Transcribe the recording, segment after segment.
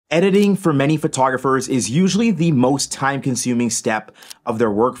Editing for many photographers is usually the most time-consuming step of their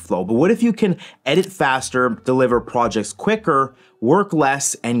workflow. But what if you can edit faster, deliver projects quicker, work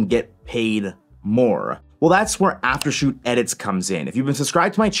less, and get paid more? Well, that's where Aftershoot Edits comes in. If you've been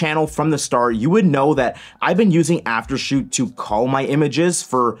subscribed to my channel from the start, you would know that I've been using Aftershoot to cull my images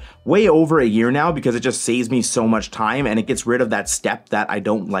for way over a year now because it just saves me so much time and it gets rid of that step that I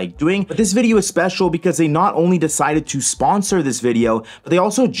don't like doing. But this video is special because they not only decided to sponsor this video, but they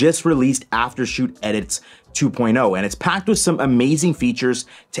also just released Aftershoot Edits 2.0, and it's packed with some amazing features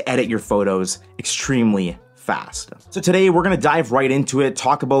to edit your photos extremely fast. So today we're gonna dive right into it,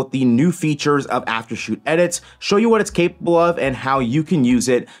 talk about the new features of Aftershoot Edits, show you what it's capable of and how you can use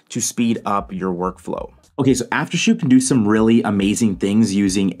it to speed up your workflow. Okay, so Aftershoot can do some really amazing things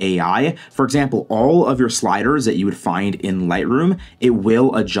using AI. For example, all of your sliders that you would find in Lightroom, it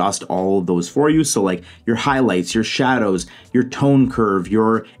will adjust all of those for you. So like your highlights, your shadows, your tone curve,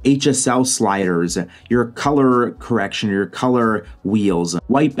 your HSL sliders, your color correction, your color wheels,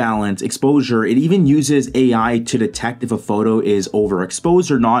 white balance, exposure. It even uses AI to detect if a photo is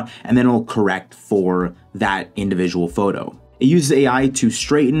overexposed or not, and then it'll correct for that individual photo. It uses AI to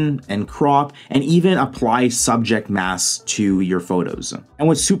straighten and crop and even apply subject masks to your photos. And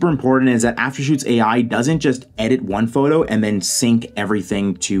what's super important is that Aftershoot's AI doesn't just edit one photo and then sync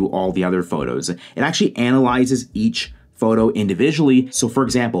everything to all the other photos. It actually analyzes each photo individually. So for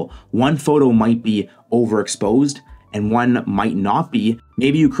example, one photo might be overexposed and one might not be.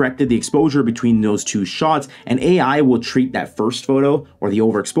 Maybe you corrected the exposure between those two shots, and AI will treat that first photo or the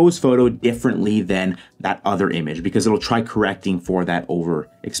overexposed photo differently than that other image because it'll try correcting for that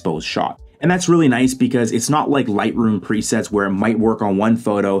overexposed shot. And that's really nice because it's not like Lightroom presets where it might work on one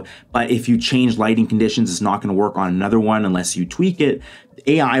photo, but if you change lighting conditions, it's not gonna work on another one unless you tweak it.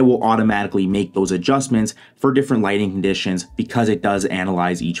 AI will automatically make those adjustments for different lighting conditions because it does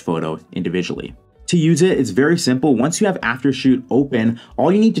analyze each photo individually. To use it, it's very simple. Once you have Aftershoot open,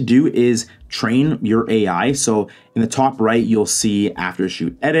 all you need to do is train your AI. So in the top right, you'll see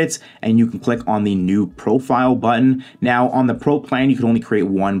Aftershoot Edits, and you can click on the new profile button. Now on the Pro plan, you can only create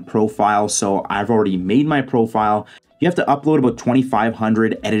one profile. So I've already made my profile. You have to upload about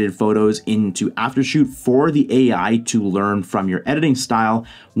 2,500 edited photos into Aftershoot for the AI to learn from your editing style.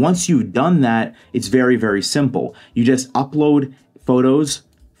 Once you've done that, it's very, very simple. You just upload photos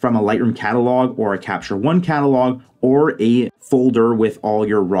from a Lightroom catalog or a Capture One catalog or a folder with all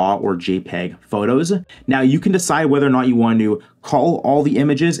your RAW or JPEG photos. Now you can decide whether or not you want to cull all the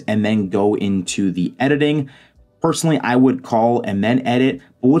images and then go into the editing. Personally, I would cull and then edit,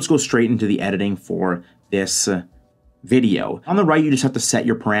 but let's go straight into the editing for this video. On the right, you just have to set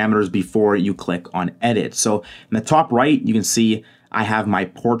your parameters before you click on edit. So in the top right, you can see I have my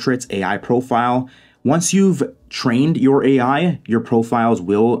portraits AI profile. Once you've trained your AI, your profiles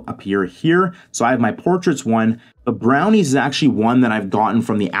will appear here. So I have my portraits one. The brownies is actually one that I've gotten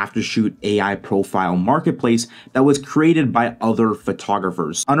from the Aftershoot AI profile marketplace that was created by other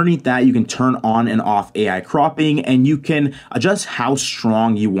photographers. Underneath that, you can turn on and off AI cropping, and you can adjust how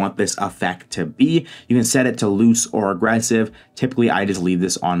strong you want this effect to be. You can set it to loose or aggressive. Typically, I just leave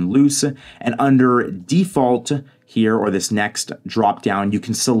this on loose. And under default, here or this next drop down, you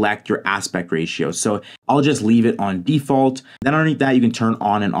can select your aspect ratio. So I'll just leave it on default. Then underneath that, you can turn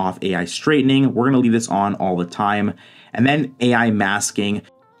on and off AI straightening. We're gonna leave this on all the time. And then AI masking,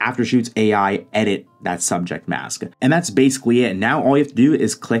 Aftershoot's AI edit that subject mask. And that's basically it. Now all you have to do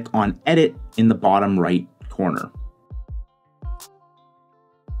is click on edit in the bottom right corner.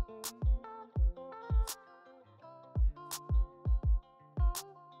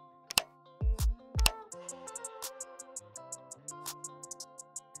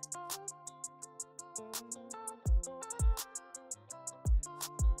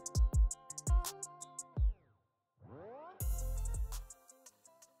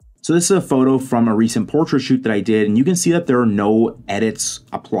 So this is a photo from a recent portrait shoot that I did, and you can see that there are no edits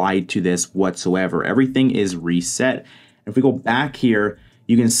applied to this whatsoever. Everything is reset. If we go back here,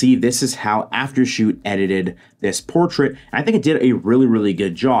 you can see this is how Aftershoot edited this portrait. And I think it did a really, really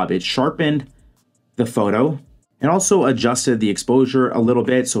good job. It sharpened the photo and also adjusted the exposure a little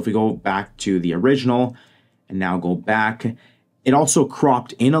bit. So if we go back to the original and now go back, it also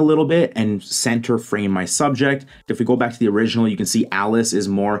cropped in a little bit and center frame my subject. If we go back to the original, you can see Alice is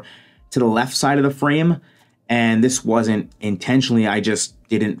more to the left side of the frame. And this wasn't intentionally, I just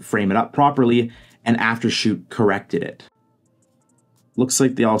didn't frame it up properly, and Aftershoot corrected it. Looks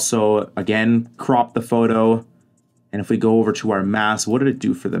like they also, again, cropped the photo. And if we go over to our mask, what did it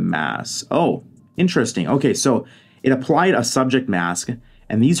do for the mask? Oh, interesting. Okay, so it applied a subject mask,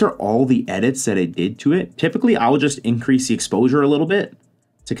 and these are all the edits that it did to it. Typically, I'll just increase the exposure a little bit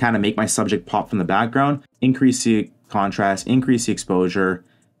to kind of make my subject pop from the background, increase the contrast, increase the exposure,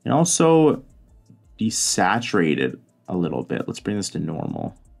 and also desaturate it a little bit. Let's bring this to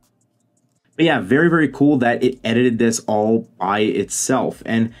normal. But yeah, very, very cool that it edited this all by itself.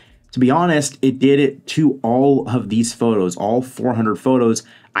 And to be honest, it did it to all of these photos, all 400 photos.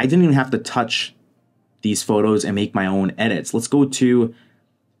 I didn't even have to touch these photos and make my own edits. Let's go to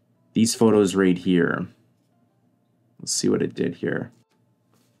these photos right here. Let's see what it did here.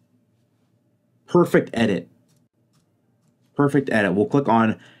 Perfect edit. Perfect edit. We'll click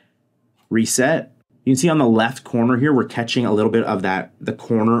on reset. You can see on the left corner here, we're catching a little bit of that, the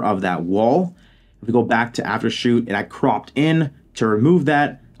corner of that wall. If we go back to Aftershoot, and I cropped in to remove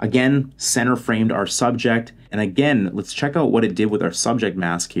that. Again, center framed our subject. And again, let's check out what it did with our subject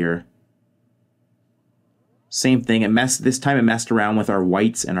mask here. Same thing, this time it messed around with our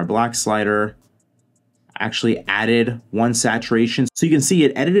whites and our black slider. Actually added one saturation. So you can see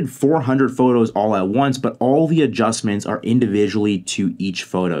it edited 400 photos all at once, but all the adjustments are individually to each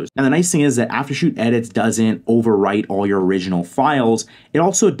photo. And the nice thing is that Aftershoot Edits doesn't overwrite all your original files. It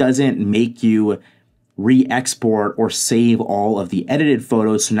also doesn't make you re-export or save all of the edited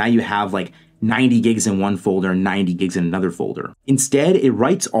photos. So now you have like 90 gigs in one folder and 90 gigs in another folder. Instead, it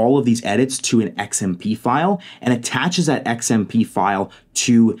writes all of these edits to an XMP file and attaches that XMP file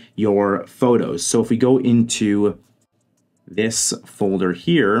to your photos. So if we go into this folder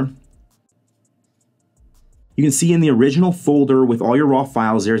here, you can see in the original folder with all your raw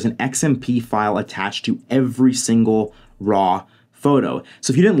files, there's an XMP file attached to every single raw photo.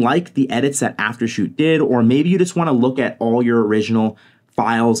 So if you didn't like the edits that Aftershoot did, or maybe you just want to look at all your original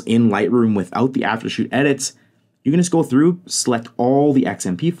files in Lightroom without the Aftershoot edits, you can just go through, select all the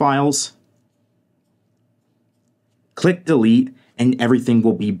XMP files, click delete, and everything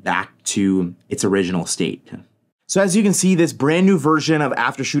will be back to its original state. So as you can see, this brand new version of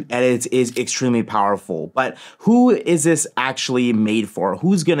Aftershoot Edits is extremely powerful, but who is this actually made for?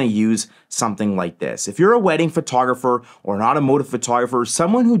 Who's gonna use something like this? If you're a wedding photographer or an automotive photographer,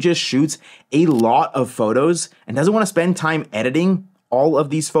 someone who just shoots a lot of photos and doesn't wanna spend time editing all of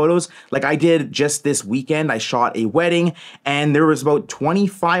these photos, like I did just this weekend, I shot a wedding and there was about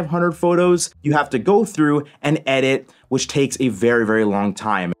 2,500 photos you have to go through and edit, which takes a very, very long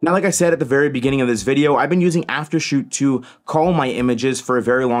time. Now, like I said at the very beginning of this video, I've been using Aftershoot to cull my images for a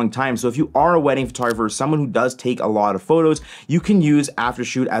very long time. So if you are a wedding photographer, someone who does take a lot of photos, you can use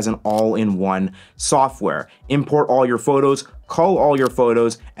Aftershoot as an all-in-one software. Import all your photos, cull all your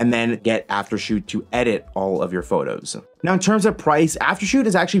photos, and then get Aftershoot to edit all of your photos. Now, in terms of price, Aftershoot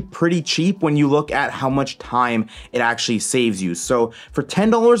is actually pretty cheap when you look at how much time it actually saves you. So for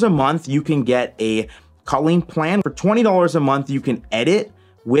 $10 a month, you can get a culling plan. For $20 a month, you can edit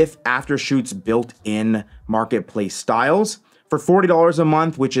with Aftershoot's built-in marketplace styles. For $40 a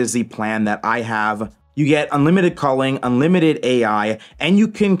month, which is the plan that I have, you get unlimited culling, unlimited AI, and you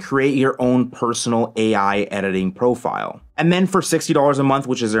can create your own personal AI editing profile. And then for $60 a month,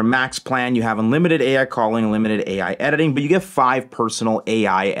 which is their max plan, you have unlimited AI calling, unlimited AI editing, but you get 5 personal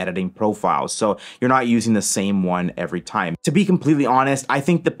AI editing profiles. So you're not using the same one every time. To be completely honest, I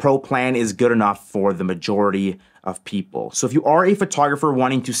think the pro plan is good enough for the majority of people. So if you are a photographer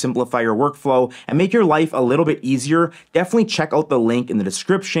wanting to simplify your workflow and make your life a little bit easier, definitely check out the link in the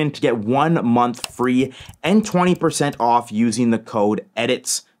description to get 1 month free and 20% off using the code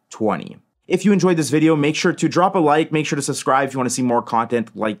EDITS20. If you enjoyed this video, make sure to drop a like, make sure to subscribe if you want to see more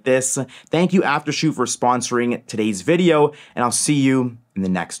content like this. Thank you Aftershoot for sponsoring today's video, and I'll see you in the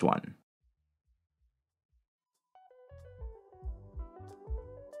next one.